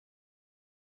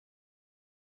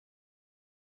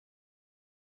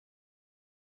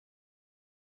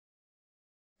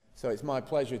So it's my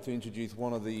pleasure to introduce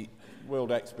one of the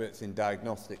world experts in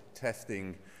diagnostic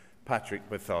testing, Patrick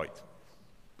Bossuyt.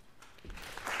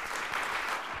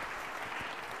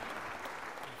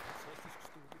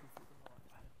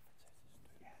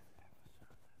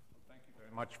 Thank you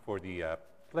very much for the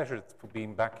pleasure for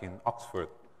being back in Oxford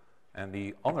and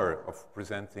the honor of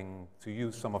presenting to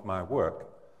you some of my work.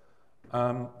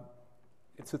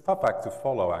 It's a tough act to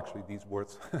follow, actually, these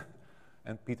words,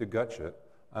 and Peter Gutje.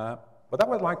 What I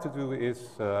would like to do is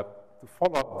to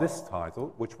follow up this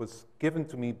title, which was given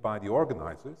to me by the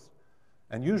organizers.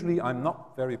 And usually I'm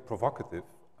not very provocative.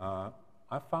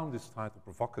 I found this title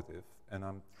provocative, and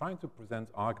I'm trying to present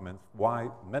arguments why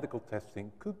medical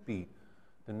testing could be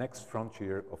the next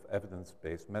frontier of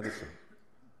evidence-based medicine.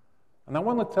 And I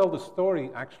want to tell the story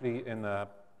actually in a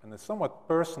somewhat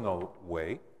personal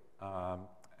way.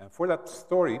 And for that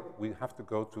story, we have to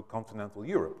go to continental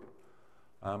Europe.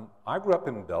 I grew up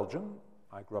in Belgium.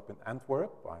 I grew up in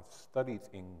Antwerp. I studied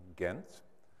in Ghent.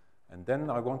 And then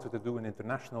I wanted to do an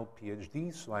international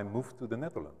PhD, so I moved to the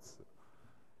Netherlands.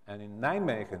 And in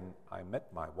Nijmegen, I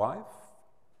met my wife.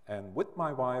 And with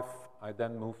my wife, I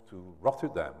then moved to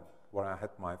Rotterdam, where I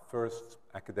had my first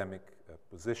academic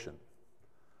position.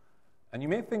 And you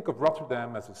may think of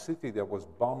Rotterdam as a city that was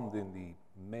bombed in the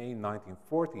May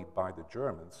 1940 by the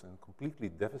Germans and completely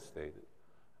devastated,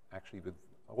 actually with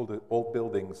all the old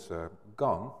buildings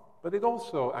gone. But it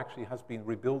also actually has been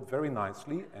rebuilt very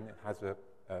nicely, and it has a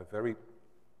very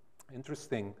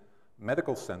interesting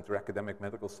medical center, academic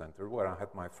medical center, where I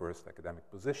had my first academic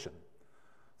position.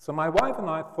 So my wife and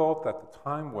I thought that the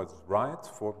time was right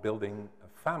for building a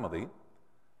family,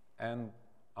 and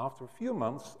after a few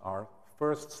months, our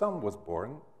first son was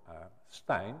born,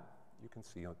 Stijn, you can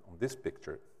see on this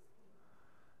picture.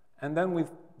 And then we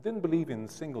didn't believe in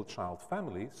single-child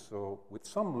families, so with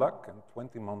some luck, and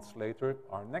 20 months later,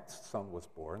 our next son was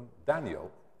born,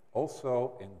 Daniel,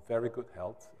 also in very good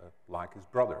health, like his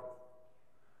brother.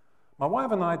 My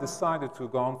wife and I decided to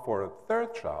go on for a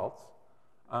third child,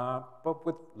 but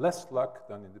with less luck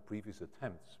than in the previous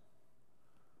attempts.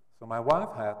 So my wife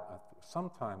had, after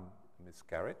some time, a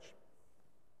miscarriage,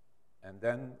 and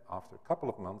then, after a couple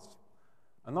of months,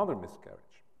 another miscarriage.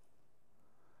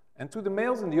 And to the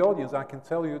males in the audience, I can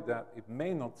tell you that it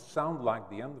may not sound like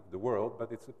the end of the world,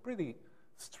 but it's a pretty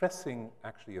stressing,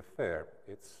 actually, affair.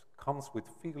 It comes with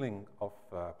feeling of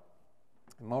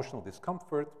emotional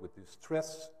discomfort, with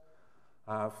distress,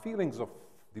 feelings of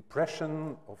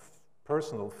depression, of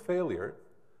personal failure.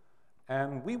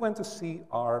 And we went to see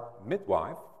our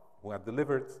midwife, who had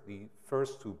delivered the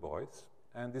first two boys,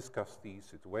 and discussed the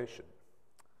situation.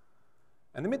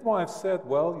 And the midwife said,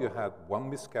 well, you had one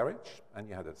miscarriage, and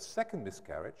you had a second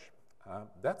miscarriage.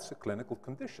 That's a clinical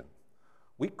condition.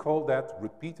 We call that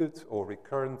repeated or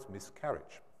recurrent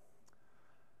miscarriage.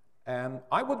 And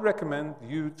I would recommend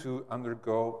you to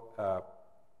undergo a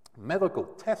medical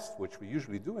test, which we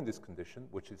usually do in this condition,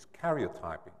 which is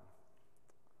karyotyping.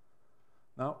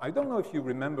 Now, I don't know if you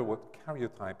remember what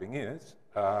karyotyping is,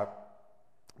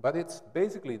 but it's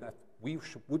basically that we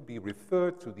would be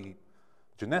referred to the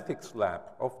genetics lab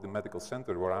of the medical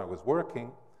center where I was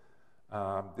working,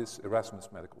 this Erasmus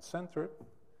Medical Center.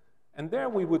 And there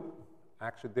we would,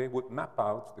 actually, they would map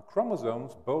out the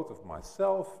chromosomes, both of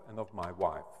myself and of my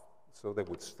wife. So they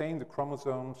would stain the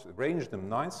chromosomes, arrange them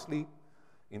nicely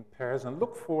in pairs, and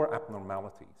look for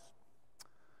abnormalities.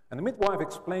 And the midwife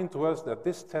explained to us that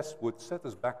this test would set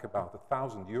us back about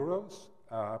 €1,000,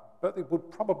 but it would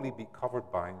probably be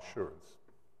covered by insurance.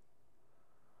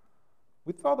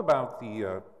 We thought about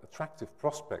the attractive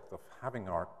prospect of having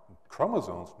our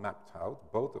chromosomes mapped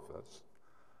out, both of us,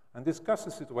 and discussed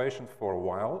the situation for a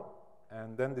while,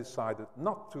 and then decided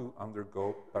not to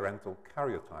undergo parental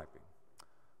karyotyping.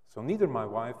 So neither my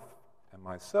wife and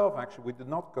myself, actually, we did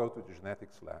not go to the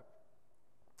genetics lab.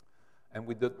 And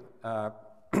we did,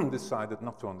 decided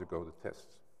not to undergo the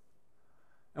tests.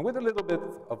 And with a little bit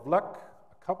of luck,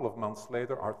 a couple of months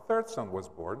later, our third son was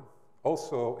born,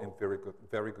 also in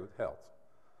very good health.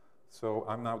 So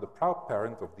I'm now the proud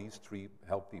parent of these three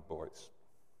healthy boys.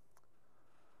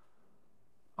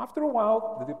 After a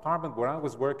while, the department where I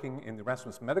was working in the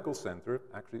Erasmus Medical Center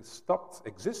actually stopped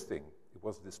existing. It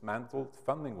was dismantled,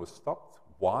 funding was stopped.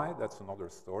 Why? That's another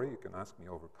story. You can ask me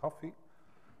over coffee.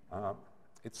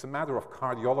 It's a matter of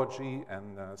cardiology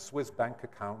and Swiss bank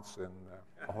accounts and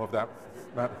all of that.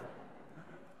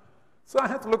 So I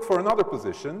had to look for another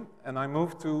position, and I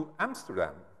moved to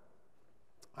Amsterdam.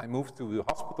 I moved to a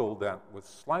hospital that was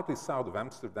slightly south of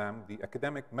Amsterdam, the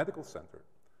Academic Medical Center.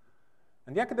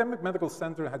 And the Academic Medical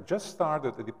Center had just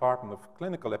started a department of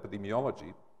clinical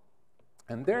epidemiology.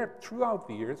 And there, throughout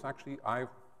the years, actually, I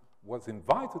was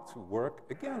invited to work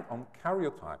again on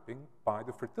karyotyping by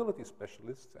the fertility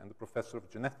specialists and the professor of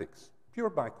genetics, pure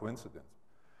by coincidence.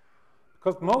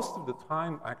 Because most of the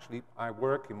time, actually, I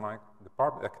work in my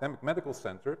department, academic medical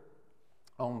center,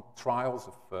 on trials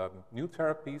of new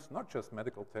therapies, not just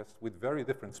medical tests, with very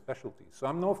different specialties. So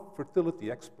I'm no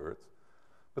fertility expert,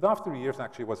 but after years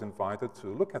actually was invited to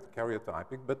look at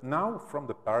karyotyping, but now from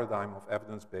the paradigm of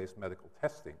evidence-based medical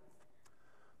testing.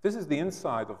 This is the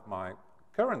inside of my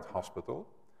current hospital.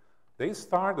 They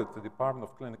started the Department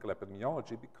of Clinical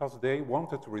Epidemiology because they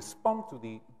wanted to respond to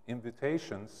the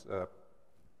invitations,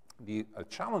 the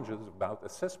challenges about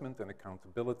assessment and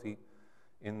accountability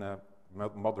in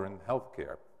modern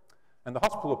healthcare. And the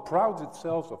hospital prouds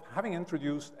itself of having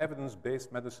introduced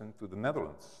evidence-based medicine to the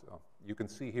Netherlands. You can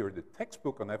see here the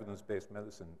textbook on evidence-based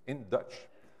medicine in Dutch.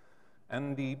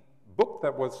 And the book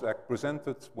that was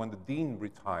presented when the dean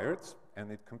retired,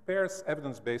 and it compares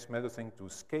evidence-based medicine to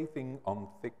skating on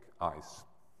thick ice.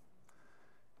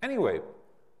 Anyway,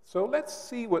 so let's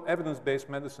see what evidence-based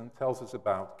medicine tells us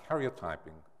about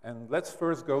karyotyping. And let's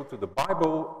first go to the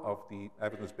Bible of the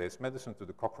evidence-based medicine, to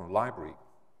the Cochrane Library.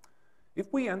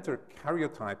 If we enter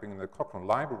karyotyping in the Cochrane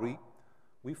Library,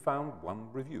 we found one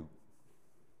review.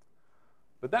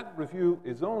 But that review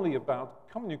is only about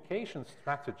communication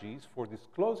strategies for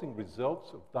disclosing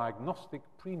results of diagnostic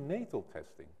prenatal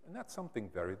testing, and that's something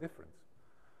very different.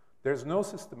 There's no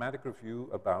systematic review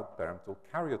about parental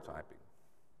karyotyping.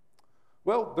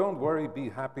 Well, don't worry, be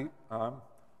happy.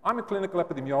 I'm a clinical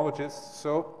epidemiologist,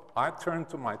 so I turned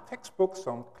to my textbooks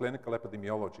on clinical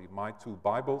epidemiology, my two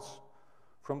Bibles,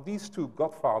 from these two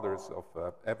godfathers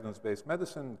of evidence-based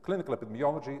medicine, clinical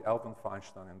epidemiology, Alvin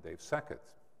Feinstein and Dave Sackett.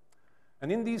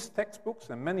 And in these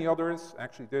textbooks and many others,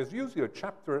 actually, there's usually a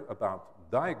chapter about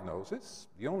diagnosis,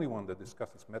 the only one that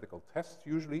discusses medical tests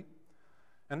usually,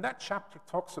 and that chapter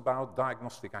talks about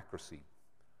diagnostic accuracy.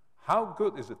 How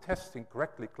good is a test in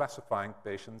correctly classifying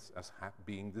patients as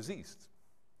being diseased?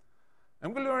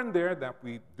 And we learn there that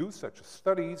we do such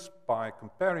studies by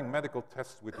comparing medical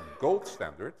tests with the gold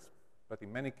standard, but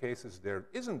in many cases there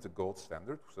isn't a gold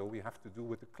standard, so we have to do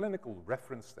with the clinical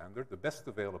reference standard, the best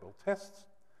available tests.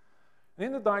 And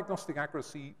in the diagnostic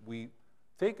accuracy, we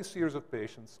take a series of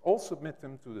patients, all submit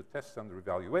them to the test under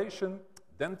evaluation,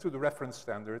 then to the reference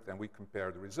standard, and we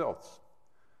compare the results.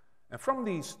 And from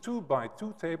these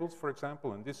 2x2 tables, for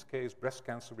example, in this case, breast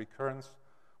cancer recurrence,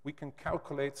 we can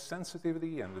calculate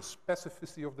sensitivity and the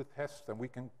specificity of the test, and we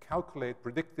can calculate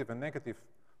predictive and negative,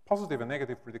 positive and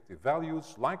negative predictive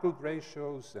values, likelihood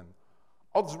ratios and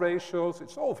odds ratios.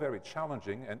 It's all very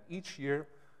challenging, and each year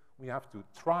we have to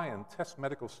try and test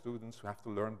medical students who have to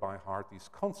learn by heart these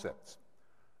concepts.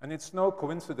 And it's no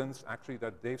coincidence, actually,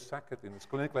 that Dave Sackett, in his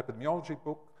clinical epidemiology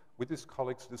book, with his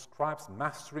colleagues, describes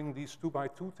mastering these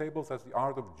 2x2 tables as the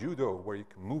art of judo, where you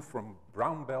can move from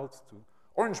brown belt to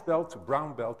orange belt to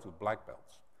brown belt to black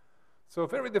belts. So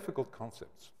very difficult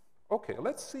concepts. Okay,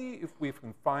 let's see if we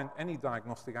can find any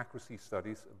diagnostic accuracy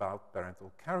studies about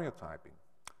parental karyotyping.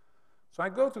 So I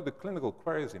go to the clinical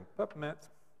queries in PubMed,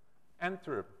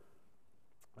 enter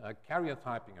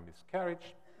karyotyping a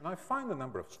miscarriage, and I find a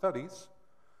number of studies.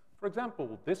 For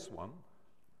example, this one,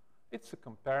 it's a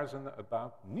comparison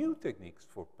about new techniques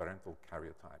for parental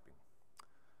karyotyping.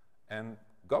 And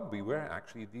God beware,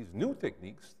 actually, these new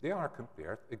techniques, they are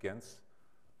compared against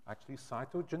actually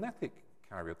cytogenetic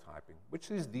karyotyping,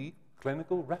 which is the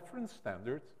clinical reference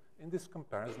standard in this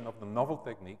comparison of the novel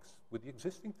techniques with the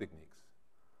existing techniques.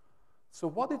 So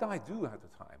what did I do at the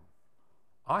time?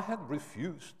 I had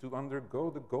refused to undergo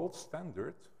the gold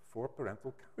standard for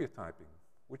parental karyotyping,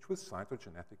 which was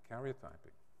cytogenetic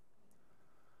karyotyping.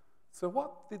 So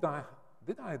what did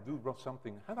I do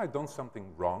something, had I done something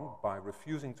wrong by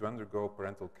refusing to undergo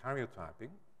parental karyotyping?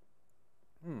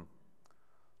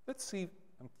 Let's see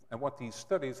and what these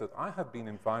studies that I have been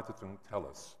invited to tell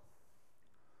us.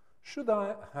 Should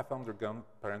I have undergone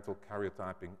parental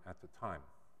karyotyping at the time?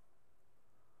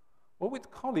 Well,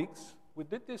 with colleagues, we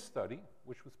did this study,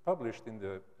 which was published in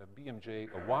the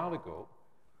BMJ a while ago,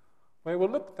 where we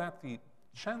looked at the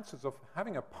chances of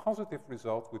having a positive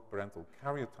result with parental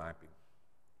karyotyping.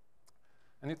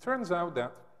 And it turns out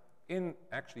that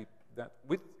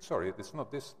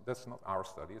that's not our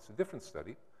study, it's a different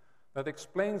study, that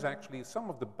explains actually some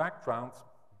of the background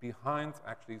behind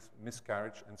actually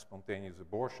miscarriage and spontaneous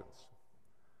abortions.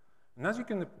 And as you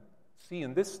can see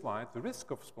in this slide, the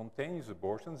risk of spontaneous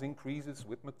abortions increases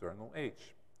with maternal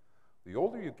age. The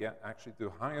older you get, actually, the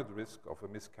higher the risk of a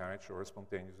miscarriage or a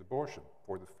spontaneous abortion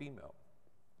for the female.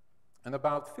 And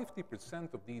about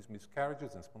 50% of these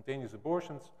miscarriages and spontaneous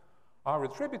abortions are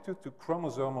attributed to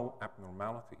chromosomal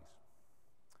abnormalities.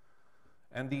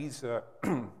 And these, the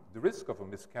risk of a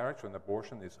miscarriage or an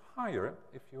abortion is higher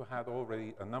if you had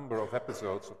already a number of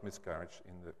episodes of miscarriage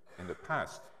in the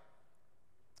past.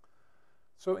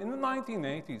 So in the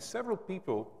 1980s, several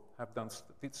people have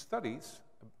did studies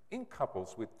in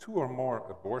couples with 2 or more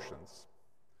abortions.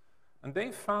 And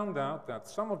they found out that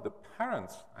some of the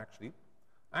parents actually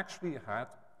had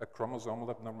a chromosomal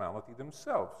abnormality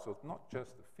themselves. So not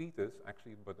just the fetus,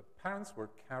 actually, but the parents were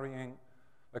carrying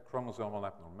a chromosomal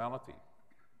abnormality.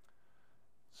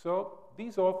 So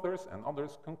these authors and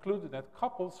others concluded that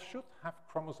couples should have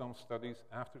chromosome studies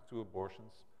after 2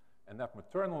 abortions, and that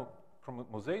maternal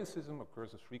mosaicism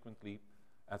occurs as frequently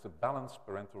as a balanced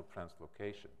parental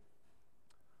translocation.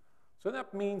 So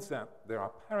that means that there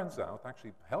are parents out,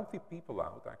 actually healthy people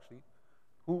out, actually,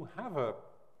 who have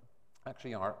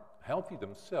actually are healthy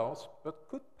themselves, but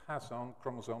could pass on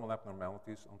chromosomal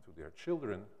abnormalities onto their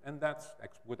children, and that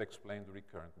would explain the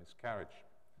recurrent miscarriage.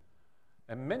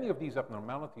 And many of these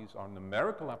abnormalities are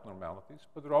numerical abnormalities,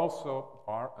 but there also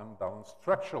are unbalanced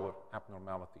structural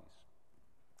abnormalities.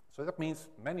 So that means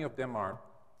many of them are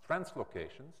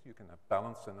translocations. You can have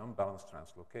balanced and unbalanced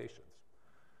translocations.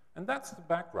 And that's the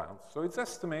background. So it's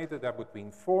estimated that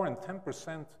between 4 and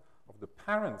 10% of the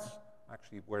parents,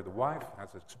 actually where the wife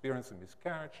has experienced a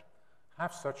miscarriage,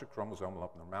 have such a chromosomal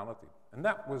abnormality. And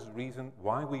that was the reason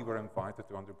why we were invited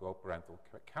to undergo parental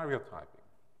karyotyping.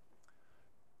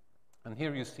 And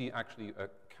here you see actually a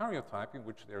karyotyping,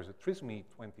 which there's a trisomy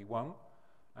 21,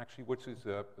 actually, which is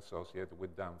associated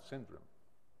with Down syndrome.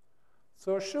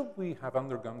 So should we have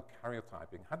undergone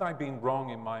karyotyping? Had I been wrong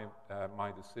in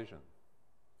my decision?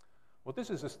 Well,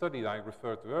 this is a study I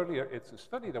referred to earlier. It's a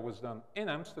study that was done in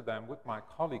Amsterdam with my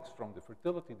colleagues from the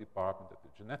fertility department at the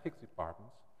genetics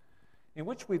departments, in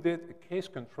which we did a case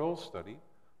control study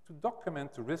to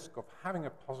document the risk of having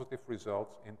a positive result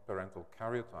in parental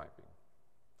karyotyping.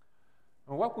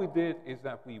 And what we did is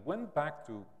that we went back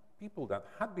to people that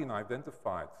had been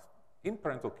identified in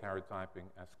parental karyotyping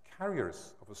as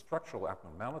carriers of a structural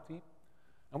abnormality,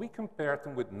 and we compared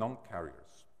them with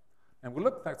non-carriers. And we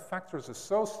looked at factors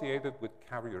associated with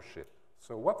carriership.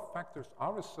 So what factors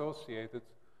are associated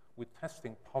with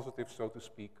testing positive, so to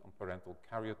speak, on parental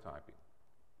karyotyping?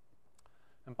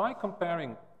 And by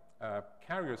comparing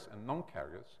carriers and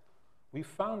non-carriers, we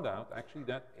found out actually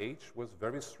that age was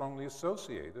very strongly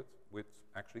associated with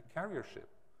actually carriership.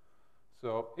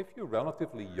 So if you're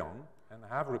relatively young and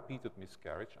have repeated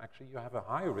miscarriage, actually you have a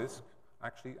higher risk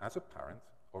actually as a parent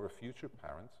or a future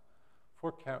parent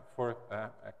for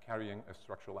carrying a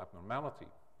structural abnormality.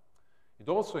 It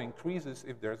also increases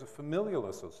if there's a familial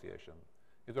association.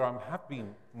 If there have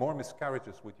been more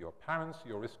miscarriages with your parents,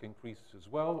 your risk increases as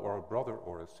well, or a brother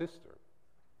or a sister.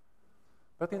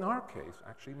 But in our case,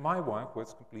 actually, my wife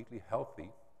was completely healthy.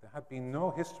 There had been no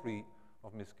history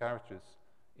of miscarriages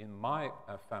in my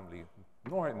family,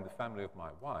 nor in the family of my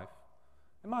wife.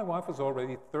 And my wife was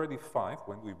already 35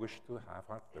 when we wished to have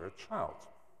our 3rd child.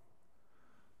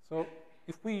 So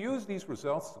if we use these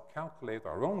results to calculate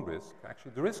our own risk,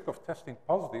 actually the risk of testing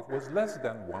positive was less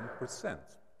than 1%.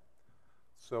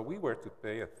 So we were to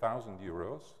pay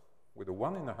 €1,000 with a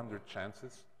 1 in 100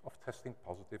 chances of testing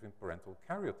positive in parental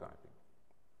karyotyping.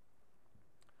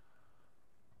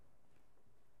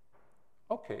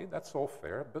 Okay, that's all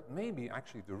fair, but maybe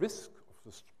actually the risk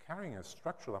of carrying a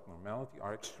structural abnormality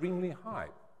are extremely high.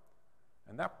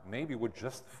 And that maybe would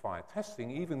justify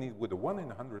testing even with a 1 in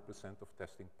 100% of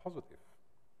testing positive.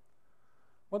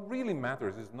 What really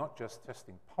matters is not just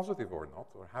testing positive or not,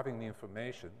 or having the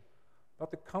information,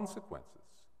 but the consequences.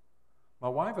 My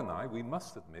wife and I, we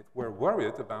must admit, were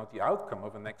worried about the outcome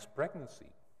of a next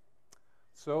pregnancy.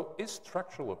 So is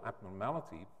structural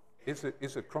abnormality, is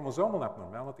a chromosomal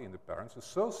abnormality in the parents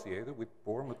associated with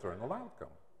poor maternal outcome?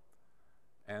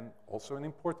 And also an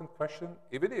important question,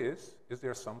 if it is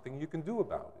there something you can do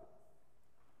about it?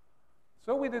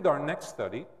 So we did our next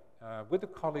study with the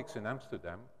colleagues in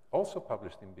Amsterdam, also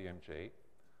published in BMJ,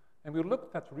 and we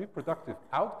looked at reproductive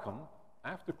outcome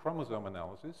after chromosome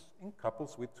analysis in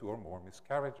couples with 2 or more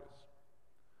miscarriages.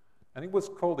 And it was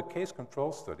called a case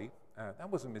control study. That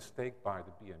was a mistake by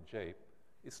the BMJ.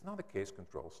 It's not a case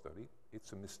control study.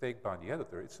 It's a mistake by the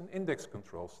editor. It's an index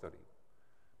control study,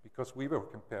 because we were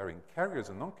comparing carriers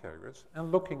and non-carriers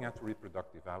and looking at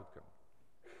reproductive outcome.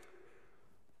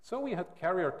 So we had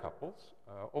carrier couples,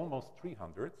 almost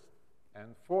 300,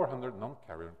 and 400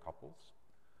 non-carrier couples.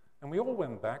 And we all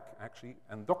went back actually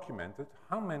and documented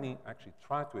how many actually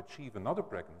tried to achieve another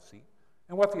pregnancy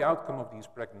and what the outcome of these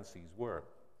pregnancies were.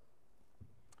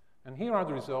 And here are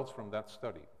the results from that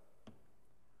study.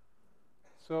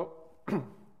 So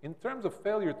in terms of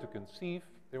failure to conceive,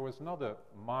 there was not a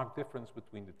marked difference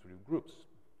between the two groups.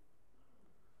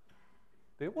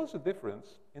 There was a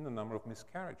difference in the number of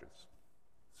miscarriages.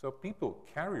 So people,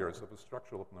 carriers of a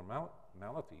structural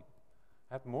abnormality,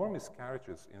 had more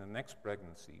miscarriages in the next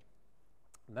pregnancy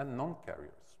than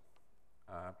non-carriers,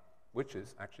 which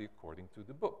is actually according to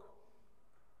the book.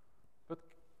 But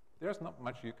there's not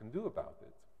much you can do about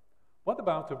it. What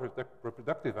about the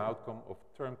reproductive outcome of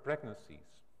term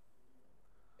pregnancies?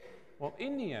 Well,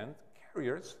 in the end,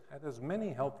 carriers had as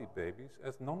many healthy babies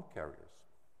as non-carriers.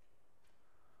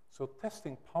 So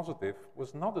testing positive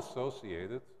was not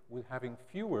associated with having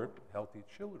fewer healthy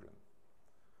children.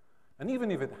 And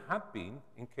even if it had been,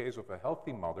 in case of a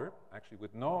healthy mother, actually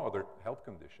with no other health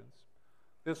conditions,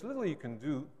 there's little you can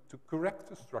do to correct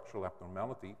the structural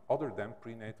abnormality other than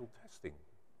prenatal testing.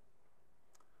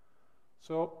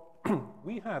 So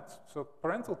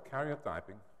parental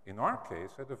karyotyping, in our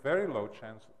case, had a very low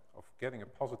chance of getting a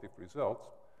positive result.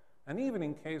 And even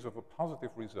in case of a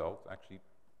positive result, actually,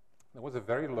 there was a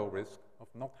very low risk of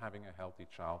not having a healthy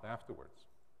child afterwards.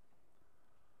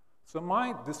 So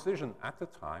my decision at the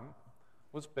time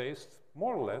was based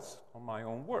more or less on my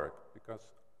own work, because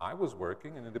I was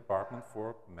working in a department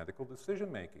for medical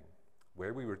decision-making,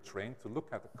 where we were trained to look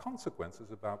at the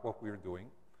consequences about what we were doing,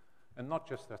 and not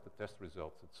just at the test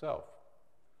results itself.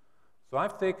 So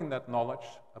I've taken that knowledge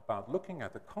about looking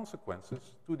at the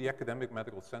consequences to the Academic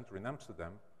Medical Center in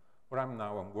Amsterdam, where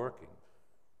I'm working.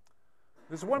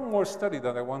 There's one more study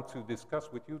that I want to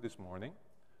discuss with you this morning,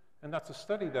 and that's a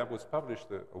study that was published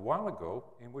a while ago,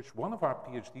 in which one of our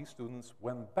PhD students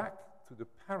went back to the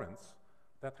parents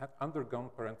that had undergone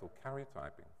parental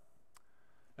karyotyping.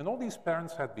 And all these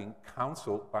parents had been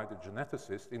counseled by the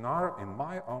geneticist in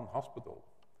my own hospital.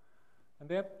 And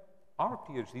then our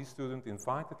PhD student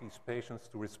invited these patients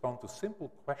to respond to simple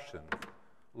questions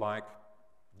like,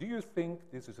 do you think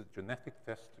this is a genetic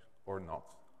test or not?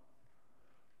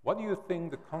 What do you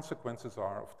think the consequences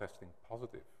are of testing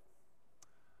positive?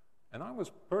 And I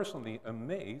was personally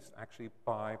amazed, actually,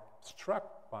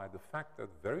 struck by the fact that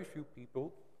very few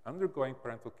people undergoing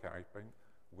parental karyotyping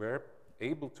were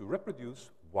able to reproduce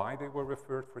why they were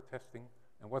referred for testing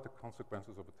and what the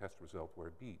consequences of a test result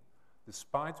were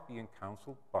despite being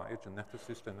counseled by a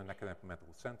geneticist in an academic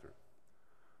medical center.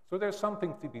 So there's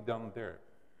something to be done there.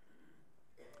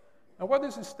 Now, what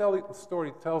does this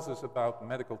story tells us about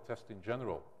medical tests in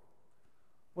general?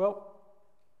 Well,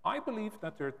 I believe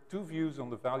that there are two views on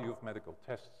the value of medical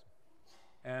tests.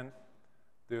 And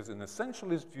there's an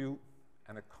essentialist view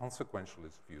and a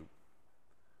consequentialist view.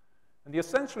 And the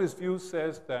essentialist view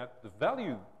says that the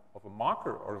value of a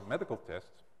marker or a medical test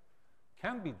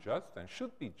can be judged and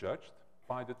should be judged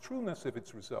by the trueness of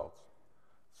its results.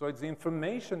 So it's the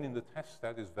information in the test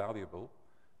that is valuable,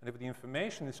 and if the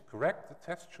information is correct, the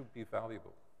test should be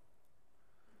valuable.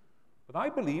 But I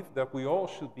believe that we all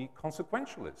should be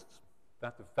consequentialists,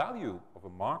 that the value of a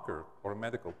marker or a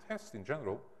medical test in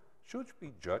general should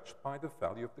be judged by the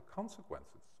value of the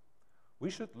consequences. We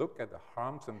should look at the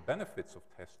harms and benefits of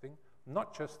testing,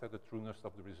 not just at the trueness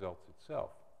of the results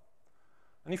itself.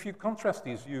 And if you contrast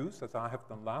these views, as I have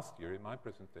done last year in my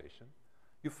presentation,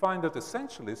 you find that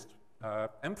essentialists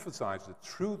emphasize the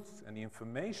truth and the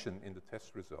information in the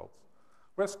test results,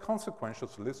 whereas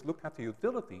consequentialists look at the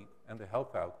utility and the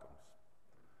health outcomes.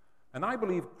 And I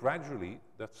believe gradually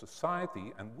that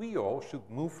society and we all should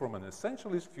move from an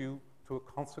essentialist view to a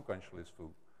consequentialist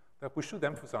view, that we should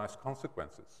emphasize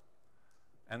consequences.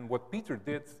 And what Peter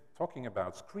did, talking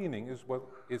about screening,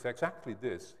 is exactly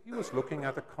this. He was looking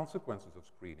at the consequences of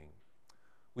screening.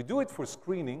 We do it for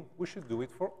screening, we should do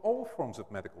it for all forms of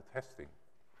medical testing.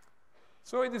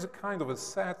 So it is a kind of a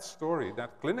sad story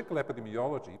that clinical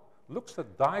epidemiology looks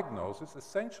at diagnosis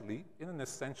essentially in an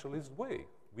essentialist way.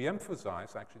 We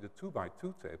emphasize actually the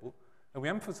 2x2 table, and we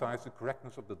emphasize the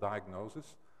correctness of the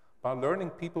diagnosis by learning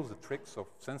people the tricks of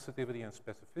sensitivity and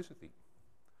specificity.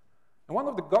 And one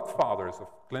of the godfathers of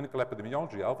clinical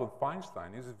epidemiology, Alvin Feinstein,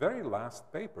 in his very last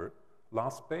paper,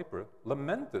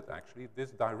 lamented actually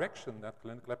this direction that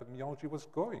clinical epidemiology was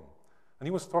going. And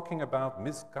he was talking about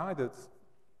misguided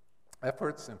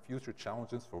efforts and future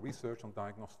challenges for research on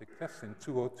diagnostic tests in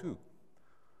 2002.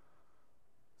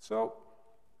 So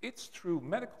it's true,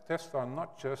 medical tests are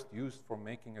not just used for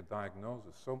making a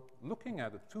diagnosis. So looking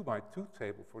at a 2x2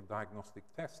 table for diagnostic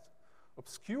tests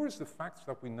obscures the fact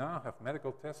that we now have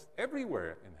medical tests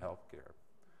everywhere in healthcare.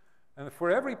 And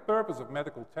for every purpose of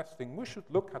medical testing, we should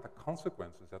look at the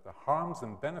consequences, at the harms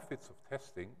and benefits of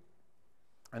testing,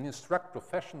 and instruct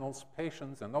professionals,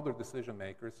 patients, and other decision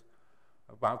makers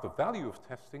about the value of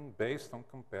testing based on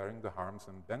comparing the harms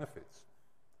and benefits.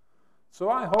 So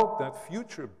I hope that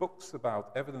future books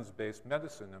about evidence-based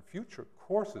medicine and future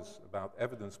courses about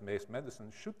evidence-based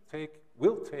medicine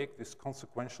will take this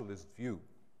consequentialist view.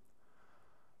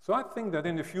 So I think that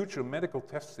in the future, medical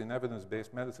tests in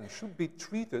evidence-based medicine should be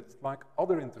treated like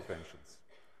other interventions.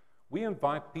 We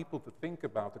invite people to think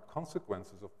about the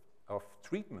consequences of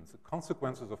treatments, the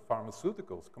consequences of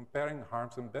pharmaceuticals, comparing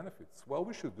harms and benefits. Well,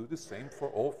 we should do the same for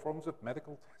all forms of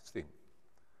medical testing.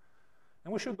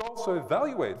 And we should also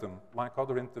evaluate them like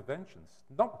other interventions,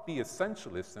 not be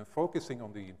essentialists and focusing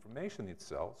on the information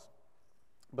itself,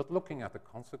 but looking at the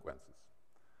consequences.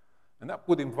 And that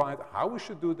would invite, how we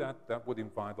should do that, that would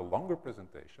invite a longer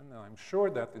presentation. And I'm sure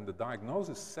that in the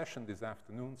diagnosis session this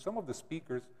afternoon, some of the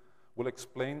speakers will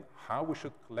explain how we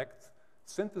should collect,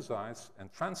 synthesize,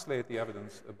 and translate the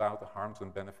evidence about the harms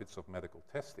and benefits of medical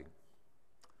testing.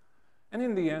 And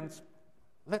in the end,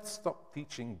 let's stop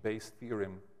teaching Bayes'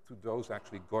 theorem to those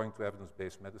actually going to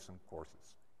evidence-based medicine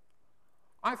courses.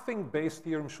 I think Bayes'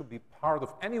 theorem should be part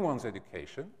of anyone's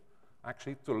education,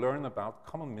 actually to learn about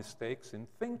common mistakes in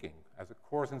thinking as a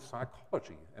course in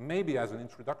psychology and maybe as an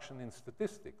introduction in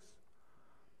statistics.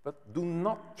 But do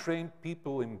not train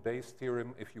people in Bayes'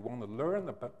 theorem if you want to learn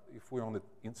about, if we want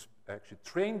to actually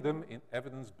train them in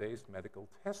evidence-based medical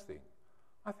testing.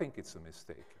 I think it's a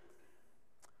mistake.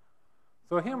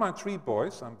 So here are my three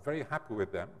boys. I'm very happy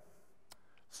with them.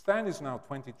 Stijn is now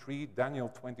 23, Daniel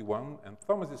 21, and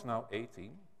Thomas is now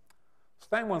 18.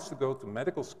 Stijn wants to go to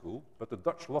medical school, but the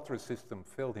Dutch lottery system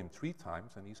failed him 3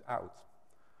 times and he's out.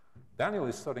 Daniel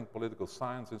is studying political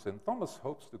sciences and Thomas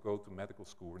hopes to go to medical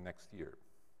school next year.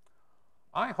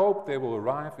 I hope they will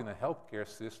arrive in a healthcare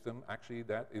system actually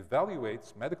that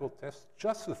evaluates medical tests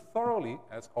just as thoroughly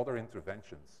as other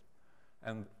interventions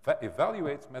and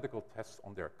evaluates medical tests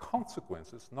on their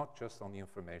consequences, not just on the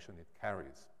information it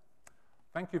carries.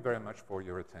 Thank you very much for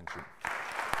your attention.